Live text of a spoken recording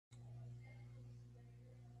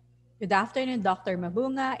Good afternoon, Dr.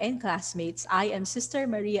 Mabunga and classmates. I am Sister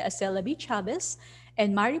Maria Acela B. Chavez, and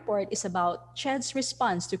my report is about CHED's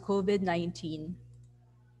response to COVID 19.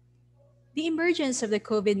 The emergence of the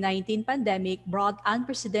COVID 19 pandemic brought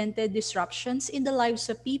unprecedented disruptions in the lives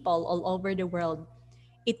of people all over the world.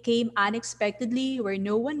 It came unexpectedly where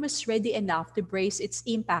no one was ready enough to brace its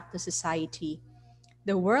impact to society.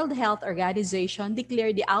 The World Health Organization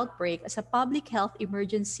declared the outbreak as a public health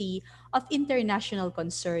emergency of international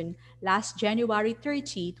concern last January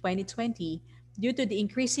 30, 2020, due to the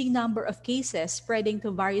increasing number of cases spreading to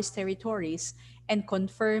various territories and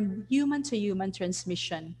confirmed human to human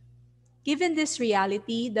transmission. Given this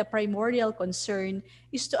reality, the primordial concern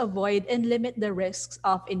is to avoid and limit the risks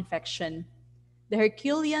of infection. The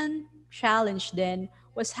Herculean challenge then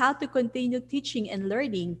was how to continue teaching and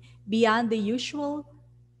learning beyond the usual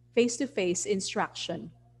face to face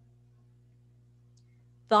instruction.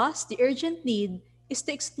 Thus, the urgent need is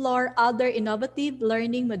to explore other innovative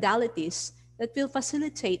learning modalities that will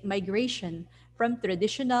facilitate migration from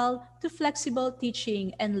traditional to flexible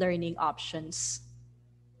teaching and learning options.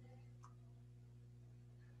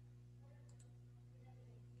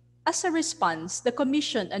 As a response, the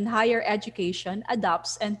Commission on Higher Education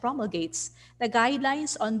adopts and promulgates the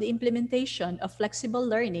guidelines on the implementation of flexible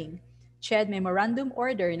learning, CHED Memorandum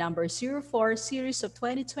Order Number 04 Series of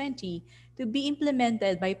 2020, to be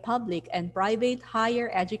implemented by public and private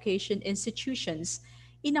higher education institutions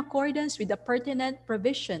in accordance with the pertinent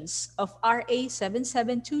provisions of RA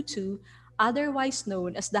 7722, otherwise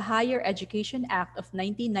known as the Higher Education Act of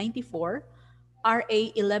 1994, RA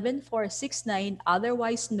 11469,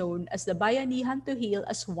 otherwise known as the Bayanihan to Heal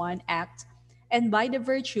as One Act, and by the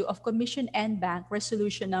virtue of Commission and Bank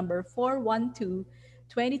Resolution Number 412,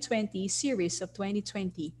 2020, Series of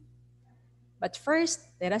 2020. But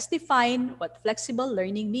first, let us define what flexible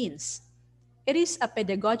learning means. It is a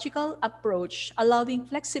pedagogical approach allowing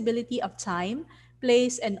flexibility of time,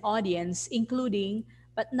 place, and audience, including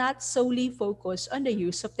but not solely focused on the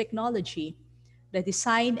use of technology. The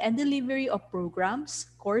design and delivery of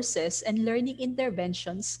programs, courses, and learning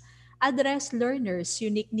interventions address learners'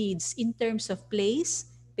 unique needs in terms of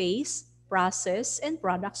place, pace, process, and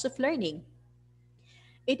products of learning.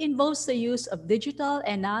 It involves the use of digital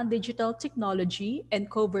and non digital technology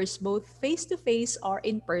and covers both face to face or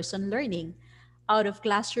in person learning, out of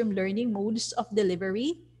classroom learning modes of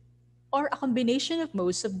delivery, or a combination of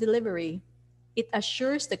modes of delivery. It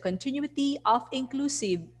assures the continuity of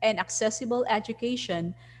inclusive and accessible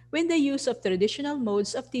education when the use of traditional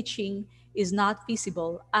modes of teaching is not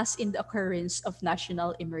feasible, as in the occurrence of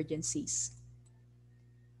national emergencies.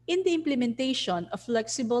 In the implementation of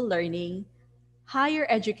flexible learning, higher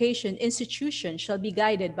education institutions shall be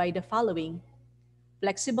guided by the following.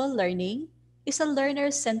 Flexible learning is a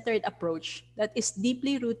learner centered approach that is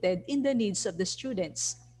deeply rooted in the needs of the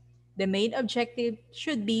students. The main objective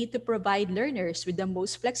should be to provide learners with the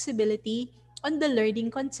most flexibility on the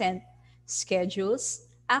learning content, schedules,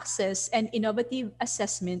 access, and innovative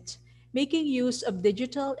assessment, making use of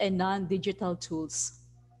digital and non digital tools.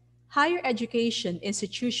 Higher education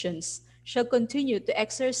institutions shall continue to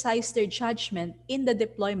exercise their judgment in the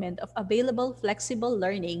deployment of available flexible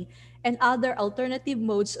learning and other alternative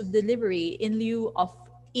modes of delivery in lieu of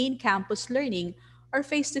in campus learning or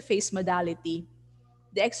face to face modality.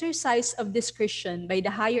 The exercise of discretion by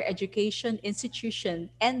the higher education institution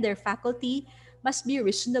and their faculty must be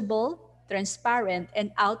reasonable, transparent,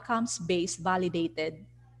 and outcomes based validated.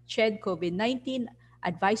 CHED COVID 19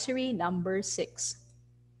 Advisory Number 6.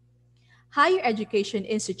 Higher education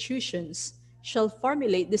institutions shall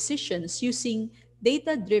formulate decisions using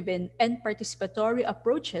data driven and participatory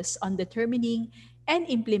approaches on determining and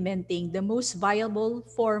implementing the most viable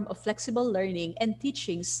form of flexible learning and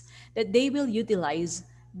teachings that they will utilize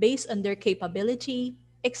based on their capability,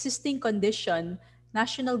 existing condition,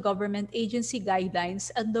 national government agency guidelines,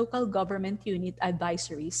 and local government unit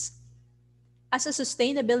advisories. As a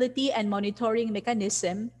sustainability and monitoring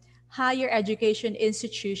mechanism, higher education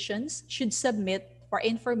institutions should submit for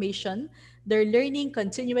information their Learning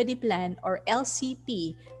Continuity Plan or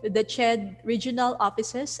LCP to the CHED regional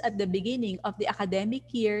offices at the beginning of the academic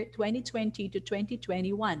year 2020 to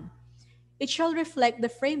 2021. It shall reflect the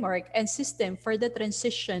framework and system for the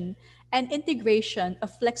transition and integration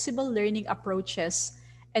of flexible learning approaches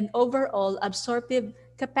and overall absorptive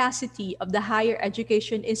capacity of the higher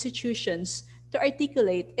education institutions to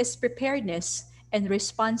articulate its preparedness and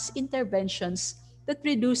response interventions that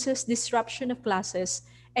reduces disruption of classes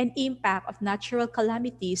and impact of natural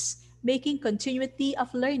calamities, making continuity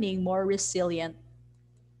of learning more resilient.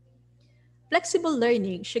 Flexible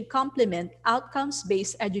learning should complement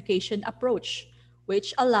outcomes-based education approach,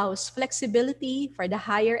 which allows flexibility for the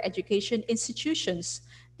higher education institutions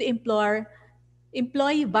to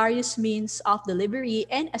employ various means of delivery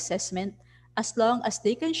and assessment as long as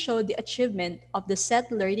they can show the achievement of the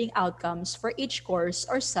set learning outcomes for each course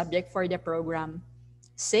or subject for the program.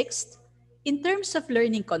 Sixth, in terms of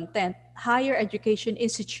learning content, higher education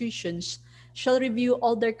institutions shall review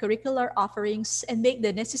all their curricular offerings and make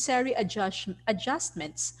the necessary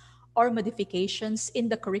adjustments or modifications in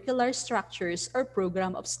the curricular structures or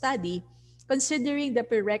program of study, considering the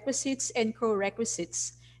prerequisites and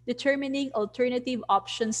co-requisites, determining alternative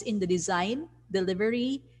options in the design,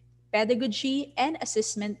 delivery, pedagogy, and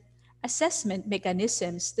assessment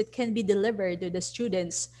mechanisms that can be delivered to the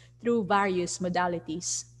students through various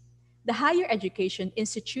modalities. The higher education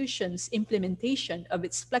institution's implementation of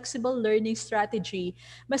its flexible learning strategy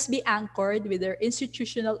must be anchored with their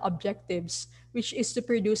institutional objectives, which is to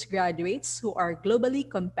produce graduates who are globally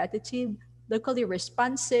competitive, locally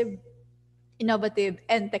responsive, innovative,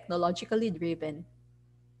 and technologically driven.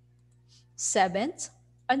 Seventh,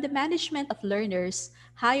 on the management of learners,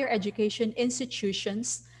 higher education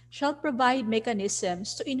institutions shall provide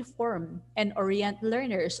mechanisms to inform and orient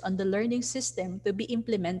learners on the learning system to be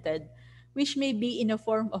implemented, which may be in a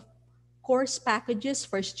form of course packages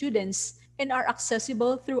for students and are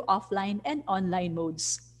accessible through offline and online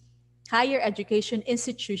modes. Higher education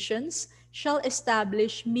institutions shall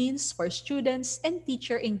establish means for students and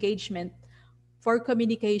teacher engagement for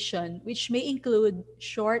communication, which may include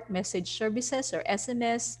short message services or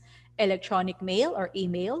SMS, electronic mail or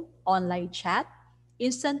email, online chat,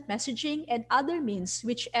 instant messaging, and other means,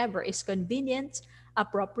 whichever is convenient,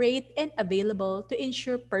 appropriate, and available to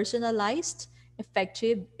ensure personalized,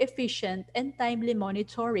 effective, efficient, and timely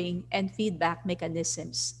monitoring and feedback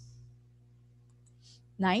mechanisms.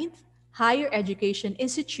 Ninth, higher education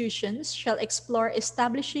institutions shall explore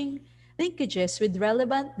establishing linkages with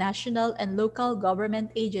relevant national and local government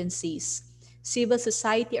agencies, civil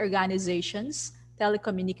society organizations,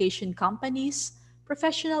 telecommunication companies,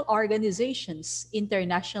 professional organizations,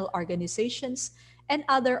 international organizations, and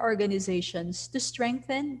other organizations to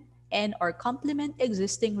strengthen and or complement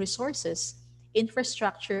existing resources,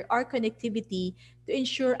 infrastructure, or connectivity to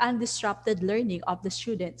ensure undisrupted learning of the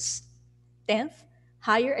students. 10th,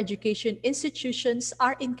 higher education institutions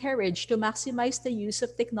are encouraged to maximize the use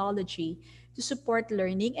of technology to support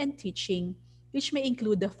learning and teaching, which may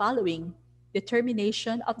include the following: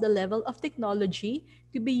 determination of the level of technology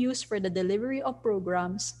to be used for the delivery of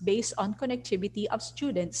programs based on connectivity of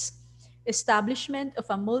students, establishment of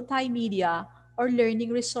a multimedia or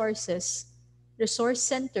learning resource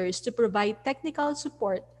centers to provide technical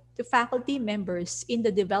support to faculty members in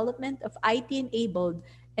the development of IT-enabled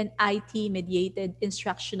and IT-mediated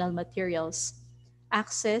instructional materials,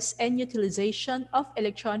 access and utilization of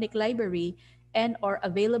electronic library and or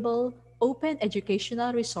available open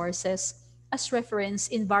educational resources as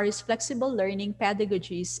referenced in various flexible learning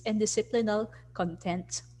pedagogies and disciplinal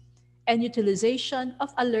content, and utilization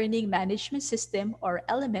of a learning management system or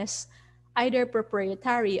LMS, either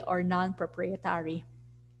proprietary or non-proprietary.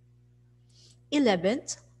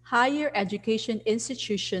 11th, higher education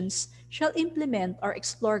institutions shall implement or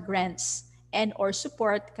explore grants and or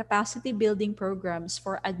support capacity building programs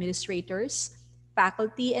for administrators,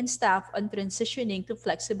 faculty, and staff on transitioning to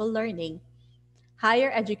flexible learning.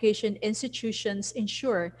 Higher education institutions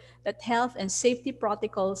ensure that health and safety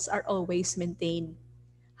protocols are always maintained.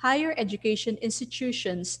 Higher education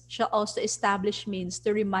institutions shall also establish means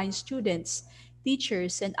to remind students,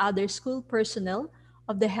 teachers, and other school personnel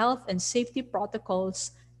of the health and safety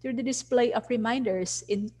protocols through the display of reminders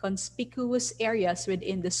in conspicuous areas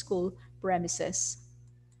within the school premises.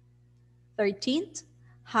 13th,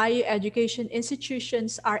 higher education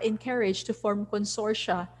institutions are encouraged to form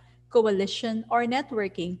consortia, coalition, or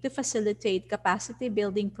networking to facilitate capacity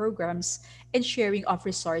building programs and sharing of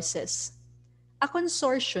resources. A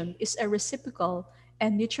consortium is a reciprocal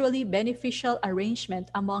and mutually beneficial arrangement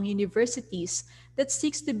among universities that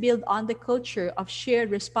seeks to build on the culture of shared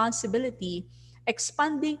responsibility,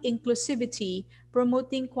 expanding inclusivity,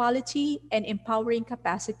 promoting quality, and empowering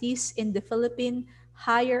capacities in the Philippine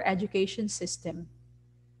higher education system.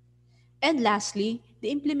 And lastly, the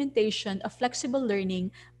implementation of flexible learning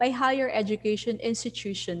by higher education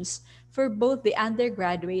institutions for both the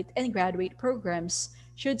undergraduate and graduate programs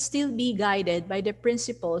should still be guided by the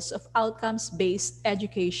principles of outcomes based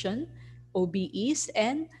education, OBEs,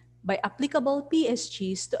 and by applicable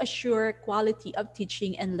PSGs to assure quality of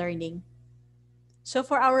teaching and learning. So,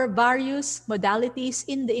 for our various modalities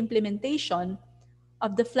in the implementation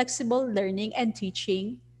of the flexible learning and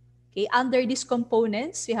teaching, okay, under these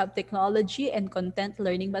components, we have technology and content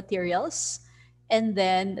learning materials. And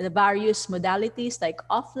then the various modalities like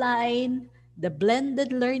offline, the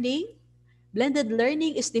blended learning. Blended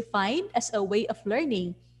learning is defined as a way of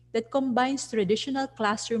learning that combines traditional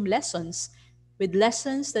classroom lessons with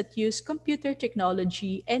lessons that use computer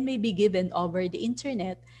technology and may be given over the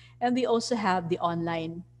internet. And we also have the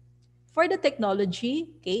online. For the technology,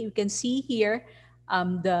 okay, you can see here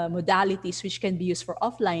the modalities which can be used for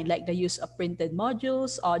offline, like the use of printed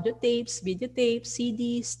modules, audio tapes, videotapes,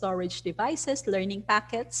 CDs, storage devices, learning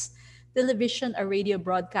packets, television or radio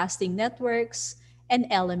broadcasting networks, and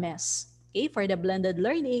LMS. Okay, for the blended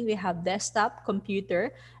learning, we have desktop,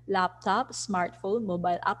 computer, laptop, smartphone,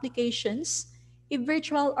 mobile applications. If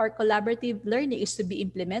virtual or collaborative learning is to be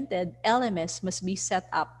implemented, LMS must be set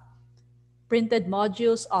up. Printed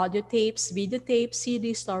modules, audio tapes, videotapes,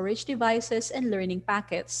 CD storage devices, and learning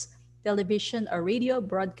packets, television or radio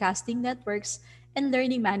broadcasting networks, and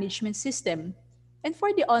learning management system. And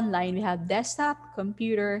for the online, we have desktop,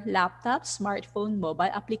 computer, laptop, smartphone,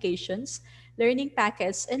 mobile applications, learning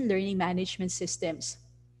packets, and learning management systems.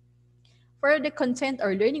 For the content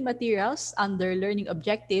or learning materials under learning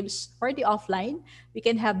objectives for the offline, we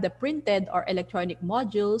can have the printed or electronic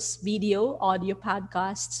modules, video, audio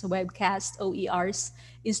podcasts, webcasts, OERs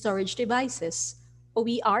in storage devices.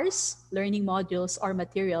 OERs, learning modules or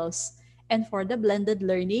materials. And for the blended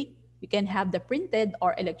learning, we can have the printed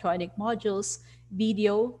or electronic modules,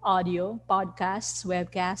 video, audio, podcasts,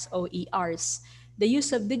 webcasts, OERs. The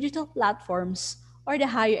use of digital platforms or the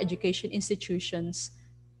higher education institutions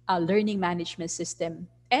learning management system.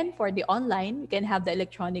 And for the online, we can have the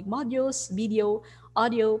electronic modules, video,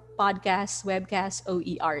 audio, podcasts, webcasts,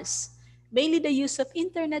 OERs. Mainly the use of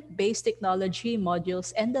internet-based technology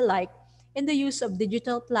modules and the like in the use of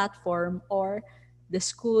digital platform or the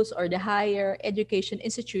schools or the higher education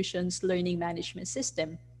institutions learning management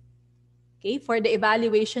system. Okay, for the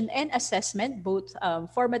evaluation and assessment, both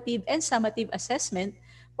formative and summative assessment,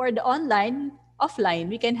 for the online, offline,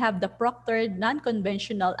 we can have the proctored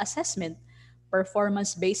non-conventional assessment,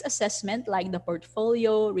 performance-based assessment like the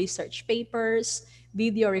portfolio, research papers,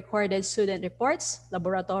 video recorded student reports,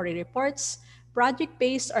 laboratory reports,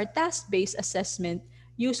 project-based or task-based assessment,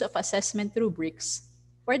 use of assessment rubrics.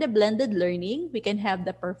 For the blended learning, we can have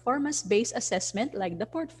the performance-based assessment like the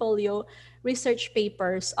portfolio, research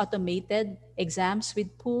papers, automated exams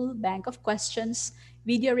with pool bank of questions,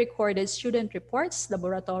 video recorded student reports,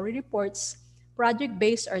 laboratory reports,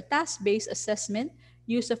 project-based or task-based assessment,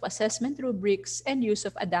 use of assessment rubrics, and use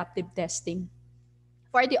of adaptive testing.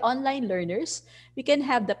 For the online learners, we can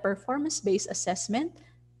have the performance-based assessment,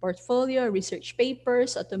 portfolio, research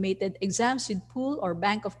papers, automated exams with pool or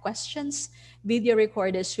bank of questions, video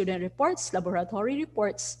recorded student reports, laboratory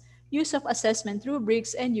reports, use of assessment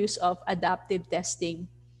rubrics, and use of adaptive testing.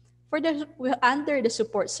 Under the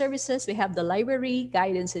support services, we have the library,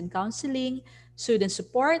 guidance and counseling, student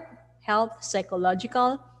support, health,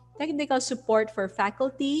 psychological, technical support for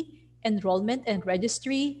faculty, enrollment and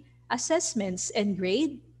registry, assessments and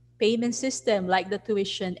grade, payment system like the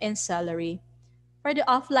tuition and salary. For the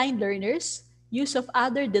offline learners, use of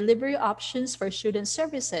other delivery options for student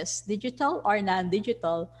services, digital or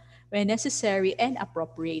non-digital, when necessary and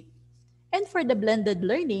appropriate. And for the blended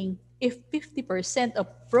learning, if 50% of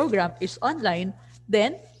program is online,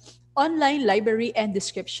 then online library and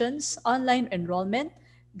descriptions, online enrollment,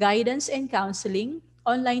 guidance and counseling,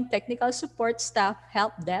 online technical support staff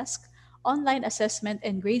help desk, online assessment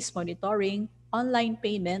and grades monitoring, online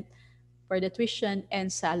payment for the tuition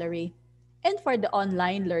and salary. And for the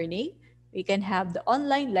online learning, we can have the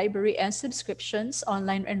online library and subscriptions,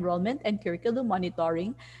 online enrollment and curriculum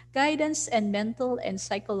monitoring, guidance and mental and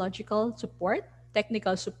psychological support,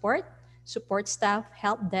 technical support, support staff,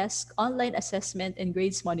 help desk, online assessment and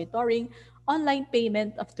grades monitoring, online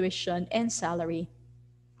payment of tuition and salary.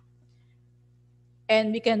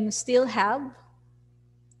 And we can still have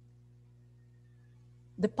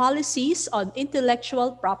the policies on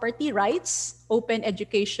intellectual property rights, open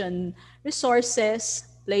education resources,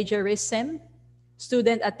 plagiarism,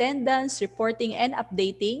 student attendance, reporting and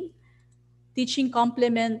updating, teaching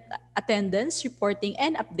complement attendance, reporting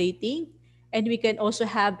and updating. And we can also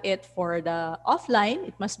have it for the offline,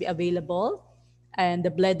 it must be available. And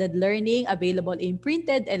the blended learning available in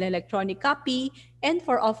printed and electronic copy. And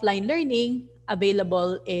for offline learning,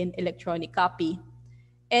 available in electronic copy.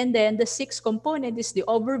 And then the sixth component is the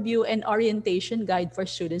overview and orientation guide for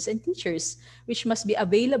students and teachers, which must be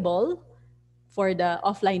available for the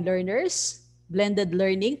offline learners, blended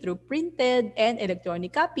learning through printed and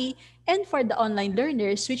electronic copy, and for the online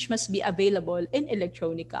learners, which must be available in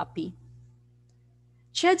electronic copy.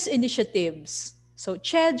 CHEDs initiatives. So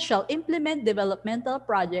CHED shall implement developmental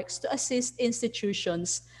projects to assist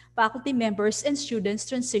institutions, faculty members, and students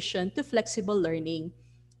transition to flexible learning.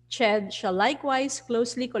 CHED shall likewise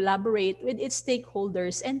closely collaborate with its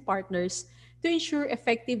stakeholders and partners to ensure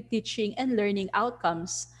effective teaching and learning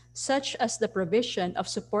outcomes, such as the provision of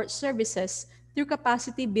support services through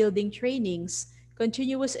capacity building trainings,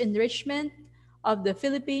 continuous enrichment of the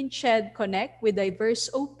Philippine CHED Connect with diverse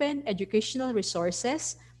open educational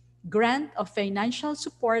resources, grant of financial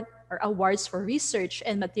support or awards for research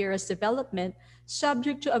and materials development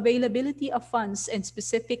subject to availability of funds and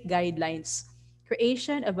specific guidelines,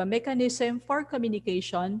 creation of a mechanism for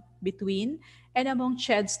communication between and among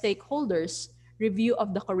CHED stakeholders, review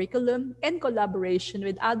of the curriculum, and collaboration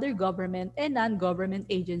with other government and non-government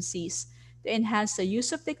agencies to enhance the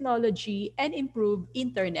use of technology and improve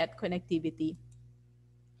internet connectivity.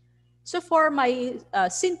 So for my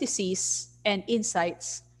synthesis and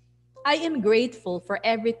insights, I am grateful for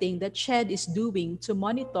everything that CHED is doing to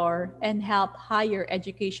monitor and help higher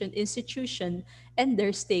education institutions and their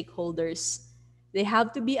stakeholders. They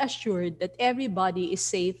have to be assured that everybody is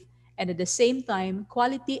safe and at the same time,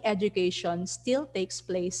 quality education still takes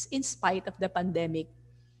place in spite of the pandemic.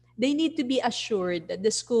 They need to be assured that the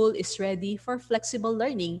school is ready for flexible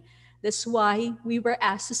learning. That's why we were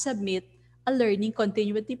asked to submit a Learning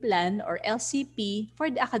Continuity Plan or LCP for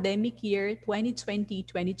the academic year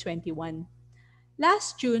 2020-2021.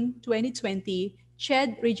 Last June 2020,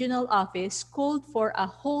 CHED Regional Office called for a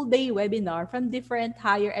whole-day webinar from different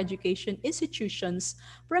higher education institutions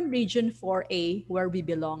from Region 4A where we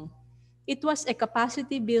belong. It was a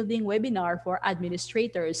capacity building webinar for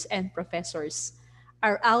administrators and professors.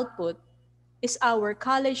 Our output is our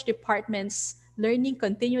college department's learning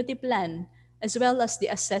continuity plan as well as the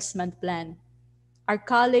assessment plan. Our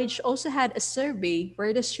college also had a survey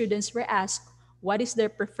where the students were asked what is their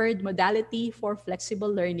preferred modality for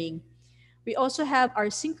flexible learning. We also have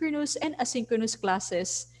our synchronous and asynchronous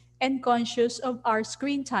classes and conscious of our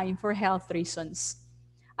screen time for health reasons.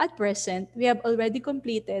 At present, we have already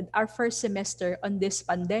completed our first semester on this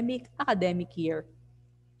pandemic academic year.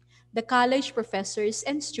 The college professors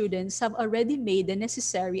and students have already made the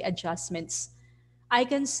necessary adjustments. I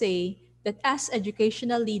can say that as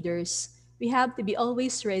educational leaders, we have to be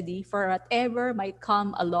always ready for whatever might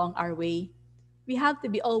come along our way. We have to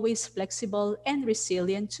be always flexible and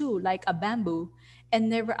resilient too, like a bamboo, and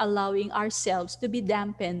never allowing ourselves to be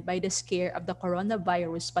dampened by the scare of the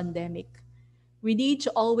coronavirus pandemic. We need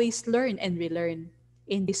to always learn and relearn.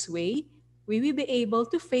 In this way, we will be able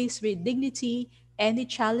to face with dignity any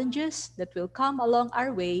challenges that will come along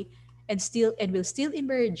our way and will still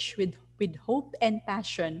emerge with hope and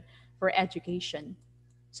passion for education.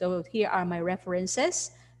 So here are my references.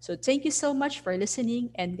 So thank you so much for listening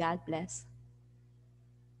and God bless.